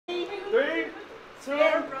2,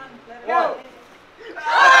 and 1. go.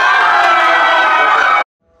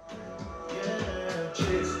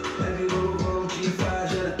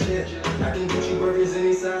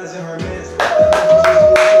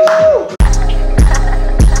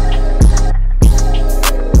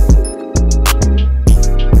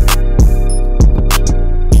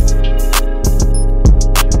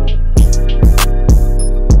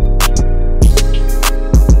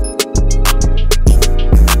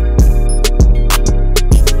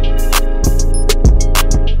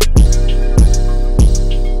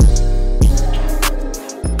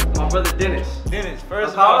 Dennis,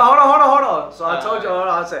 first hold on. So I told you,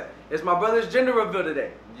 I said, it's my brother's gender reveal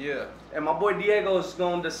today. Yeah. And my boy Diego's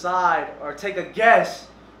gonna decide or take a guess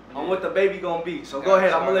on what the baby gonna be. So go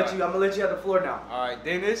ahead, I'm gonna let you have the floor now. Alright,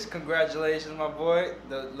 Dennis, congratulations, my boy.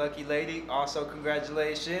 The lucky lady, also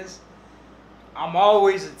congratulations. I'm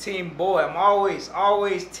always a team boy. I'm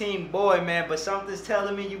always team boy, man. But something's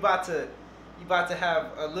telling me you about to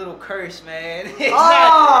have a little curse, man.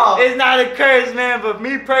 It's not a curse, man. But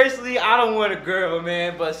me personally, I don't want a girl,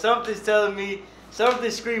 man. But something's telling me,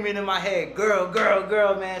 something's screaming in my head, girl,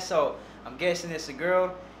 man. So I'm guessing it's a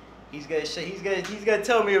girl. He's gonna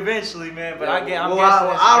tell me eventually, man. But I'm guessing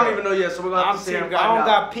I don't even know yet. So we're gonna have to see. I don't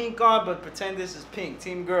got pink on, but pretend this is pink.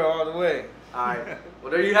 Team girl all the way. All right.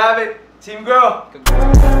 Well, there you have it, team girl.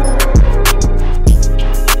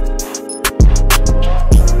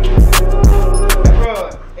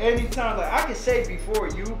 Anytime, like I can say before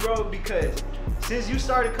you, bro, because since you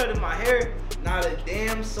started cutting my hair, not a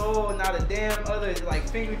damn soul, not a damn other like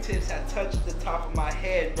fingertips had touched the top of my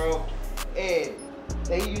head, bro. And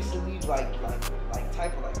they used to leave like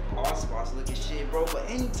type of like ball spots looking shit, bro. But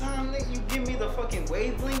anytime that you give me the fucking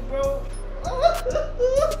wavelength, bro,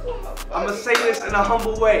 I'm gonna say this in a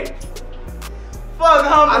humble way. Fuck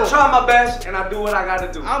humble. I try my best and I do what I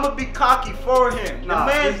gotta do. I'ma be cocky for him. Nah,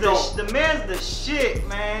 the man's the shit,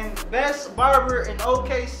 man. Best barber in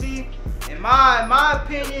OKC, in my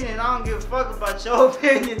opinion, and I don't give a fuck about your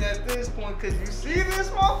opinion at this point, cause you see this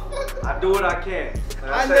motherfucker. I do what I can.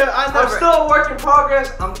 I'm still a work in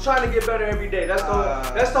progress. I'm trying to get better every day. That's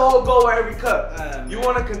the whole goal of every cut. You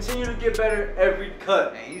want to continue to get better every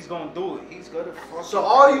cut. And he's gonna do it. He's gonna fucking. So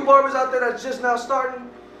all you barbers out there that's just now starting,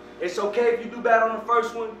 it's okay if you do bad on the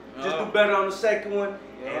first one. Just do better on the second one,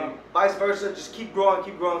 and vice versa. Just keep growing,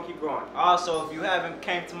 keep growing, keep growing. Also, if you haven't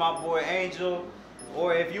came to my boy Angel,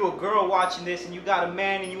 or if you a girl watching this and you got a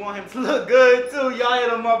man and you want him to look good too, y'all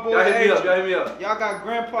hit on my boy Angel. Y'all hit me up. Y'all got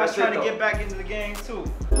grandpas trying to get back into the game too.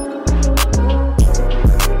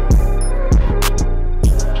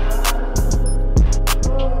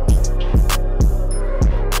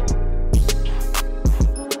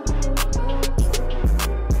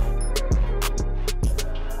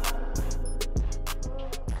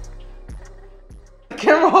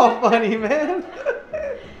 Camera all funny, man.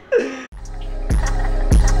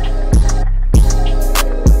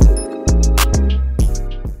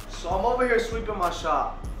 So I'm over here sweeping my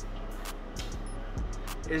shop.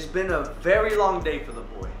 It's been a very long day for the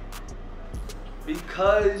boy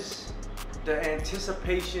because the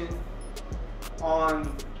anticipation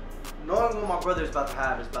on knowing what my brother is about to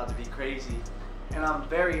have is about to be crazy, and I'm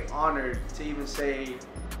very honored to even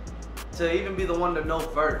be the one to know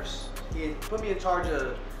first. He put me in charge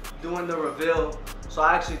of doing the reveal, so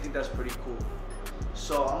I actually think that's pretty cool.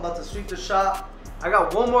 So I'm about to sweep the shop. I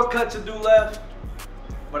got one more cut to do left,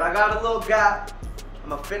 but I got a little gap. I'm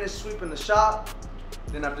gonna finish sweeping the shop.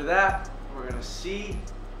 Then after that, we're gonna see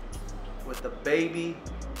what the baby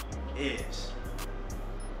is.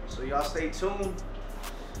 So y'all stay tuned.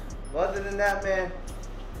 But other than that, man,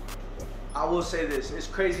 I will say this. It's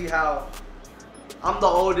crazy how I'm the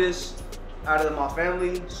oldest out of my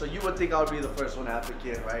family, so you would think I would be the first one to have a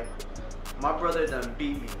kid, right? My brother done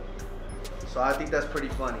beat me, so I think that's pretty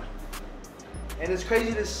funny. And it's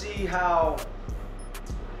crazy to see how,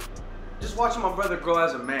 just watching my brother grow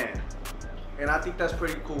as a man, and I think that's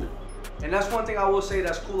pretty cool. And that's one thing I will say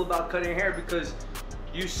that's cool about cutting hair, because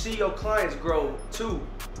you see your clients grow too,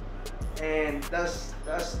 and that's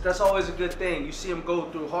always a good thing. You see them go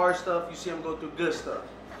through hard stuff, you see them go through good stuff.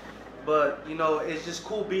 But, you know, it's just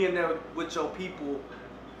cool being there with your people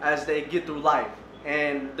as they get through life.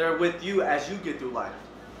 And they're with you as you get through life.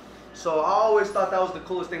 So I always thought that was the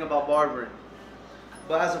coolest thing about barbering.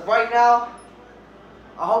 But as of right now,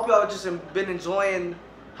 I hope y'all just been enjoying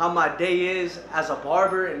how my day is as a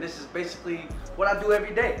barber. And this is basically what I do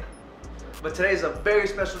every day. But today is a very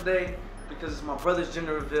special day because it's my brother's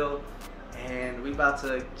gender reveal. And I'm about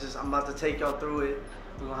to take y'all through it.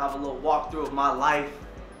 We're going to have a little walkthrough of my life.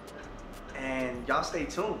 And y'all stay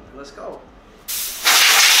tuned. Let's go.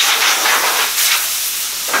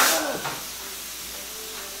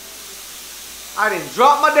 I didn't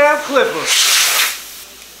drop my damn clipper.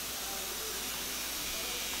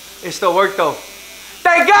 It still worked though.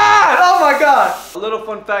 Thank God! Oh my God! A little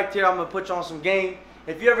fun fact here, I'm gonna put you on some game.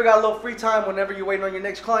 If you ever got a little free time whenever you're waiting on your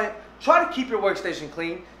next client, try to keep your workstation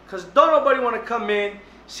clean. Cause don't nobody wanna come in,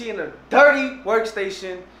 seeing a dirty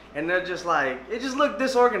workstation, and they're just like, it just look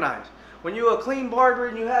disorganized. When you're a clean barber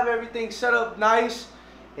and you have everything set up nice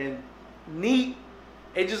and neat,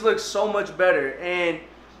 it just looks so much better. And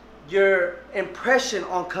your impression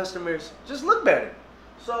on customers just look better.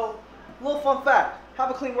 So, a little fun fact,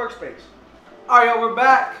 have a clean workspace. All right, y'all, we're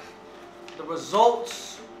back. The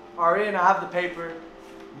results are in. I have the paper.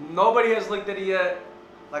 Nobody has looked at it yet.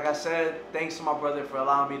 Like I said, thanks to my brother for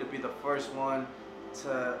allowing me to be the first one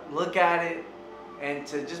to look at it and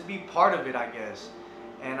to just be part of it, I guess.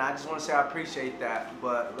 And I just want to say I appreciate that.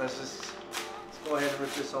 But let's go ahead and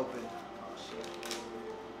rip this open. Oh, shit.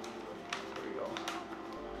 Here we go.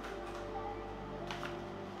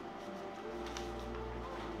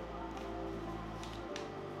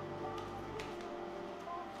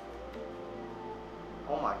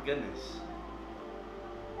 Oh my goodness.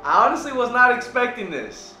 I honestly was not expecting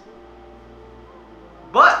this.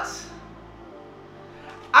 But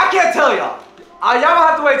I can't tell y'all. Y'all gonna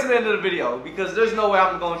have to wait till the end of the video because there's no way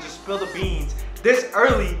I'm going to just spill the beans this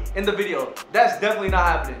early in the video. That's definitely not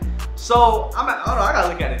happening. So I gotta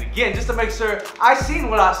look at it again just to make sure I seen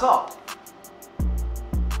what I saw.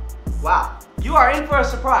 Wow, you are in for a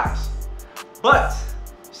surprise. But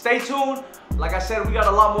stay tuned. Like I said, we got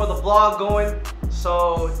a lot more of the vlog going.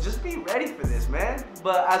 So just be ready for this, man.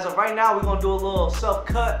 But as of right now, we're gonna do a little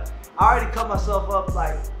self-cut. I already cut myself up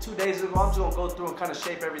like 2 days ago. I'm just gonna go through and kind of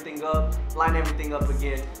shape everything up, line everything up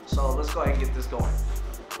again. So let's go ahead and get this going.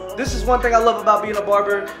 This is one thing I love about being a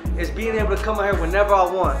barber, is being able to come out here whenever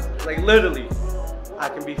I want. Like literally, I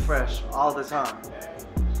can be fresh all the time.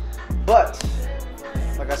 But,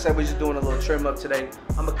 like I said, we're just doing a little trim up today.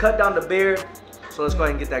 I'm gonna cut down the beard, so let's go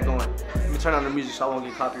ahead and get that going. Let me turn on the music so I won't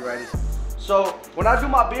get copyrighted. So when I do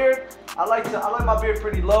my beard, I like my beard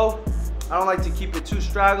pretty low. I don't like to keep it too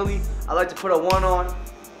straggly. I like to put a one on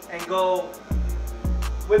and go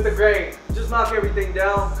with the grain. Just knock everything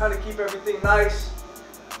down, kind of keep everything nice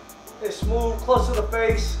and smooth, close to the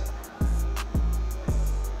face.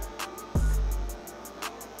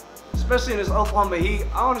 Especially in this Oklahoma heat.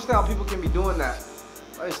 I don't understand how people can be doing that.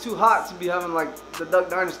 Like, it's too hot to be having like the Duck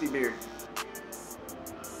Dynasty beard.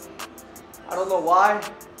 I don't know why,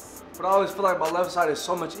 but I always feel like my left side is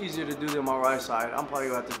so much easier to do than my right side. I'm probably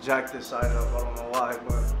gonna have to jack this side up. I don't know why,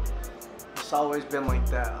 but it's always been like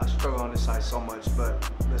that. I struggle on this side so much,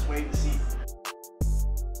 but let's wait and see.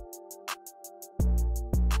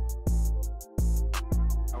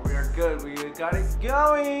 We are good. We got it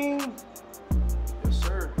going. Yes,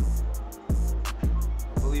 sir.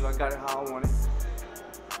 I believe I got it how I want it.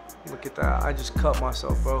 Look at that. I just cut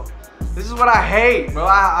myself, bro. This is what I hate, bro.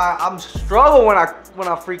 I'm struggle when I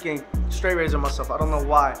freaking straight razor myself. I don't know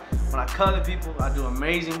why. When I cut the people, I do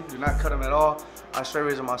amazing. Do not cut them at all. I straight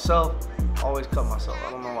razor myself. Always cut myself.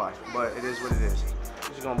 I don't know why, but it is what it is.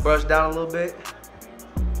 Just gonna brush down a little bit.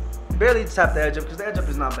 Barely tap the edge up because the edge up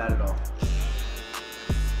is not bad at all.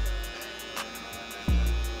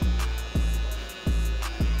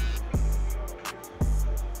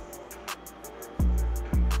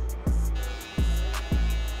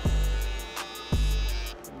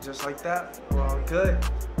 Just like that, we're all good.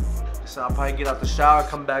 So I'll probably get out the shower,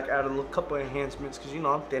 come back, add a little couple enhancements, because you know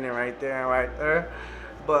I'm thinning right there and right there.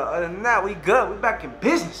 But other than that, we good. We back in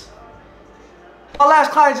business. My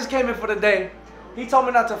last client just came in for the day. He told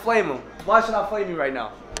me not to flame him. Why should I flame you right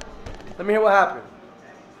now? Let me hear what happened.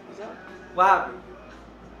 What's up? What happened?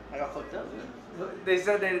 I got fucked up, dude. They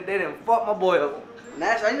said they didn't fuck my boy up.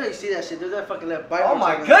 Nash, I know you see that shit. There's that fucking left bite. Oh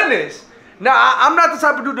my goodness. Now, I'm not the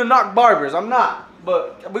type of dude to knock barbers. I'm not.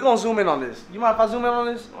 But we're going to zoom in on this. You mind if I zoom in on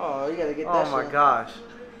this? Oh, you gotta get that shit. Oh my gosh.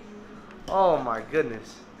 Oh my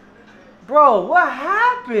goodness. Bro, what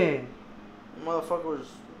happened? Motherfucker was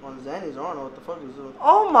on Xannies. I don't know what the fuck he was doing.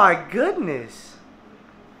 Oh my goodness.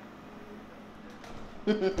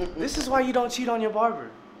 This is why you don't cheat on your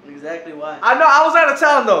barber. Exactly why. I know, I was out of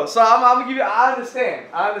town though, so I'm gonna give you, I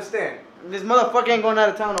understand. This motherfucker ain't going out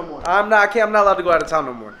of town no more. I'm not allowed to go out of town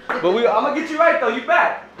no more. But I'm gonna get you right though, you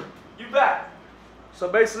back. So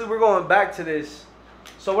basically we're going back to this.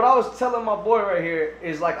 So what I was telling my boy right here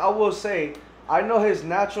is, like, I will say, I know his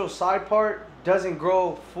natural side part doesn't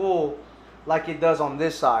grow full like it does on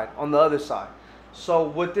this side, on the other side. So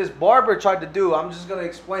what this barber tried to do, I'm just gonna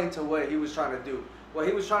explain to what he was trying to do. What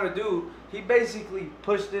he was trying to do, he basically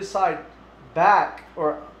pushed this side back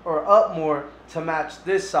or up more to match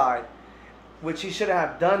this side. which he shouldn't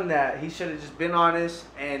have done that. He should have just been honest,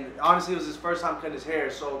 and honestly, it was his first time cutting his hair.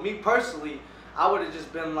 So me personally, I would have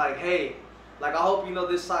just been like, hey, like, I hope you know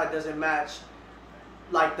this side doesn't match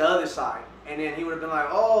like the other side. And then he would have been like,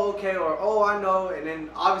 oh, okay, or oh, I know. And then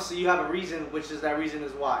obviously you have a reason, which is that reason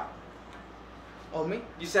is why. Oh, me?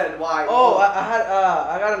 You said why. Oh,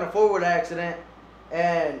 I got in a forward accident,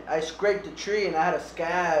 and I scraped a tree, and I had a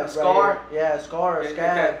scab. A scar? Right here. Yeah, a scar, a Okay,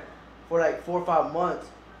 scab, okay. for like 4 or 5 months.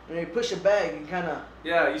 And you push it back, you kind of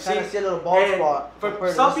Yeah, you see a little bald and spot. For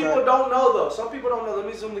compared to some this people side. don't know though. Some people don't know. Let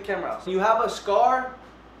me zoom the camera out. When you have a scar,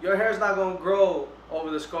 your hair's not gonna grow over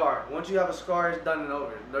the scar. Once you have a scar, it's done and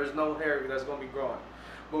over. There's no hair that's gonna be growing.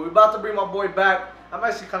 But we're about to bring my boy back. I'm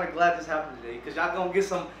actually kind of glad this happened today because y'all gonna get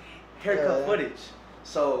some haircut footage.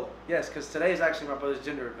 So yes, because today is actually my brother's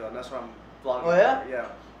gender reveal, and that's why I'm vlogging. Oh yeah? Yeah.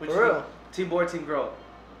 Which For real? Team boy, team girl.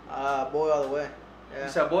 Boy all the way. Yeah.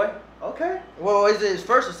 You said boy? Okay. Well, is it his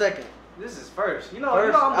first or second? This is first. You know,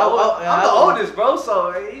 First. I'm the oldest, bro.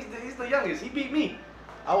 So he's the youngest. He beat me.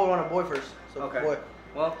 I would want a boy first. So Okay. boy.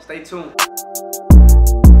 Well, stay tuned.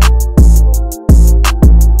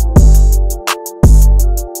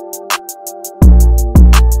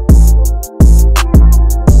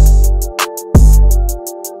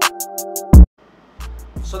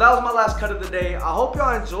 So that was my last cut of the day. I hope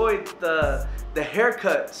y'all enjoyed the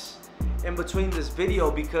haircuts in between this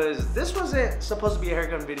video because this wasn't supposed to be a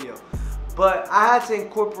haircut video. But I had to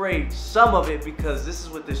incorporate some of it because this is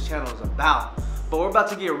what this channel is about. But we're about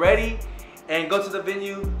to get ready and go to the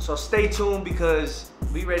venue. So stay tuned because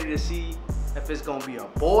we ready to see if it's gonna be a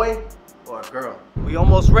boy or a girl. We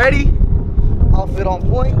almost ready. Outfit on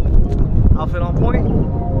point. Outfit on point.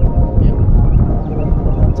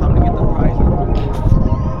 Time to get the prize.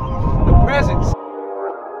 The presents.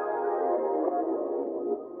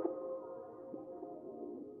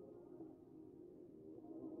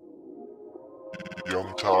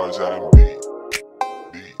 Young Tarzan beat.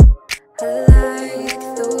 I like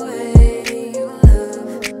the way you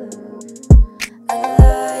love. I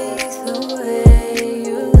like the way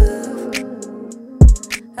you love.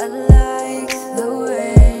 I like the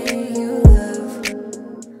way you love.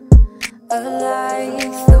 I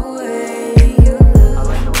like the way you love. I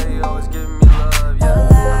like the way you always give me love, yeah.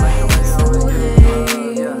 I like the way you always give me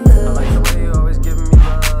love, yeah. I like the way you always give me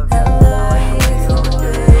love, yeah. I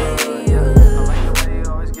like the way you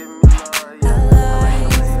always give me love, yeah. I like the way you always give me love, yeah. I like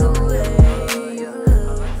the way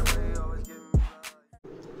you always give me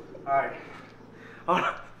love.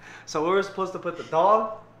 Alright. So we were supposed to put the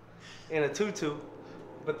dog in a tutu,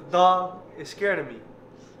 but the dog is scared of me.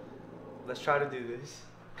 Let's try to do this.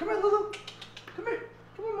 Come here, Lulu. Come here.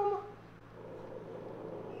 Come here, mama.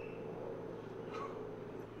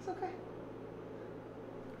 It's okay.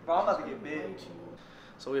 Bro, I'm about to get big.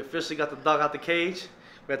 So we officially got the dog out the cage.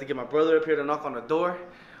 We had to get my brother up here to knock on the door.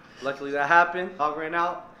 Luckily that happened. Dog ran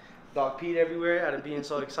out. Dog peed everywhere out of being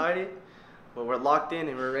so excited. But we're locked in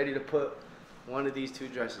and we're ready to put one of these two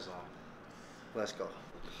dresses on. Let's go.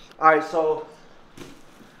 Alright, so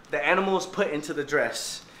the animal is put into the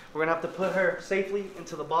dress. We're gonna have to put her safely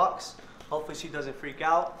into the box. Hopefully she doesn't freak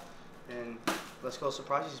out. And let's go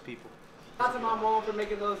surprise these people. Shout out to my mom for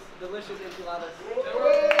making those delicious enchiladas.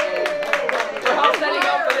 We're all setting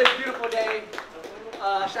up for this beautiful day.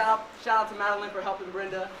 Shout out to Madeline for helping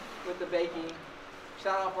Brenda with the baking.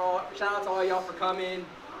 Shout out to all y'all for coming.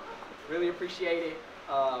 Really appreciate it.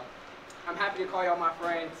 I'm happy to call y'all my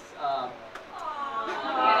friends.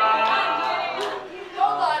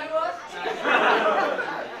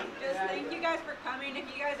 Just thank you guys for coming. If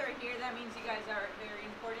you guys are here, that means you guys are very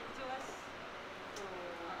important to us.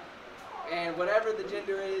 And whatever the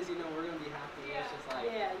gender is, you know, we're gonna be happy. It's just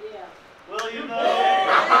like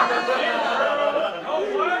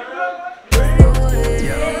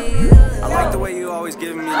I like the way you always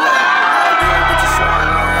give me love. I'll do it with your strong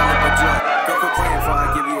line, but girl, quit playing before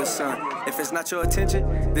I give you a son. If it's not your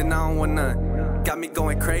attention, then I don't want none. Got me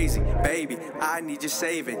going crazy, baby. I need you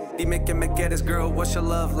saving. Dime que me quieres, girl. What's your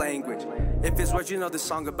love language? If it's words, you know this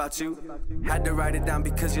song about you. Had to write it down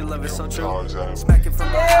because your love is so true. Smack it from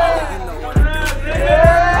behind, you know what to do.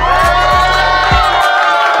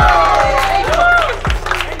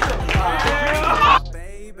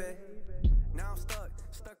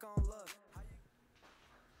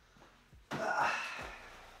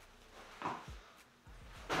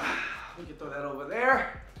 We can throw that over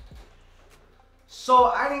there. So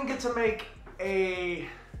I didn't get to make a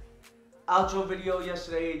outro video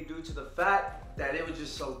yesterday due to the fact that it was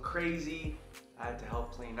just so crazy. I had to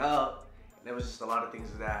help clean up. And there was just a lot of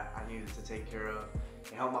things that I needed to take care of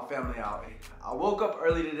and help my family out. I woke up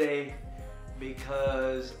early today,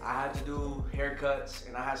 because I had to do haircuts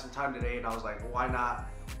and I had some time today, and I was like, well, why not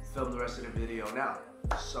film the rest of the video now?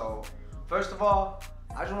 So first of all,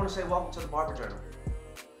 I just want to say welcome to the Barber Journal.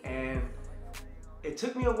 And it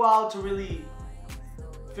took me a while to really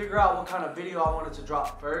figure out what kind of video I wanted to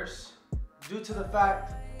drop first, due to the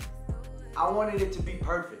fact I wanted it to be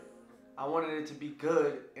perfect. I wanted it to be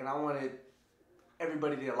good, and I wanted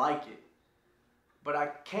everybody to like it. But I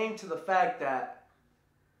came to the fact that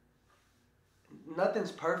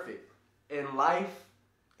nothing's perfect. In life,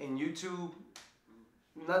 in YouTube,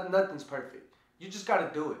 nothing's perfect. You just gotta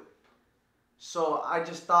do it. So I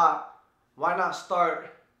just thought, why not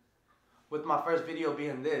start with my first video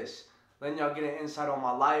being this, letting y'all get an insight on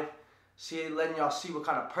my life, letting y'all see what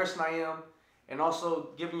kind of person I am, and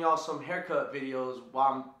also giving y'all some haircut videos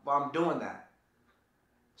while I'm doing that.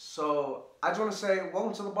 So I just want to say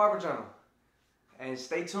welcome to the Barber Journal, and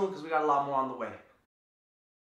stay tuned because we got a lot more on the way.